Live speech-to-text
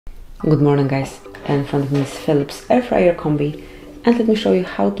Good morning guys, in front of me is Philips Airfryer Combi, and let me show you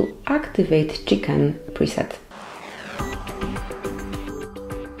how to activate chicken preset.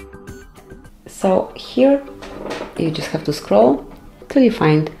 So here you just have to scroll till you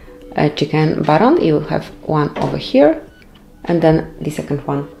find a chicken button. You have one over here and then the second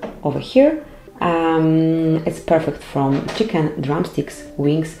one over here. It's perfect from chicken, drumsticks,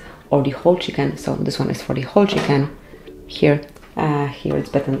 wings or the whole chicken. So this one is for the whole chicken. Here it's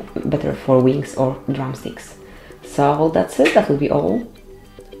better for wings or drumsticks. So that's it, that will be all.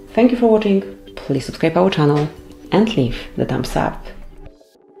 Thank you for watching, please subscribe our channel and leave the thumbs up.